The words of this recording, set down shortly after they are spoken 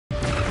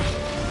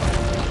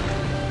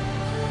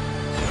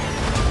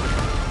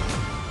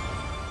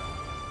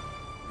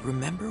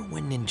remember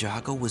when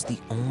Ninjago was the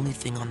only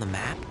thing on the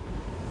map?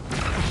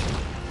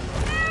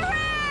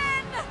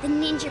 The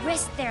ninja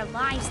risked their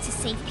lives to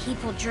save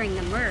people during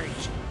the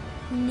merge.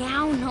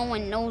 Now no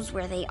one knows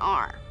where they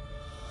are.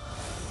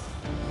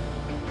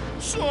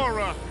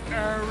 Sora,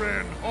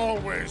 Aaron,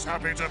 always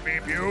happy to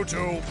beep you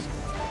too.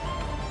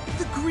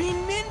 The Green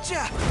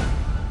Ninja!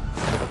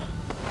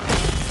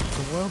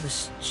 The world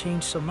has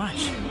changed so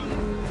much.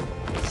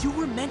 You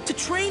were meant to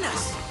train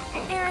us!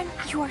 Aaron,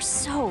 you are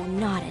so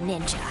not a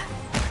ninja.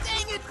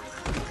 Dang it!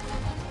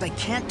 I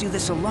can't do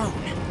this alone.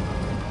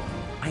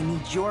 I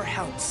need your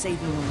help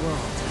saving the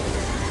world.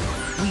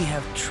 We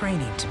have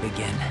training to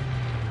begin.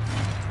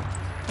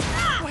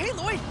 Oh, hey,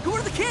 Lloyd! Who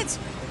are the kids?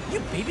 You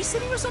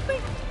babysitting or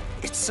something?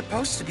 It's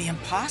supposed to be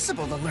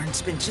impossible to learn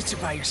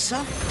Spinjitzu by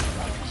yourself.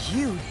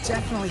 You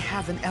definitely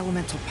have an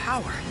elemental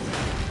power.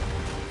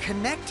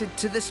 Connected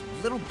to this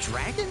little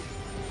dragon?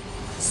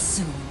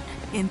 Soon,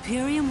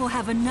 Imperium will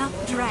have enough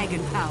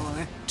dragon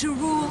power to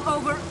rule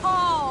over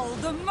all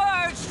the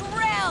merged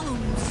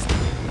realms!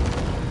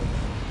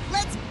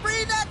 Let's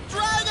free that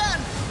dragon!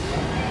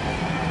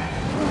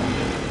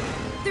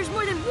 There's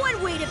more than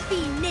one way to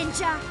be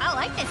ninja. I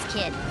like this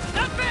kid.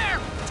 Not fair!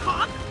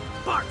 Talk,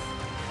 bark,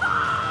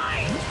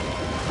 fight!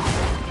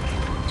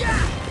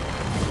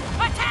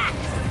 Attack!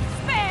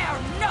 Spare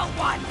no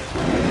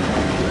one!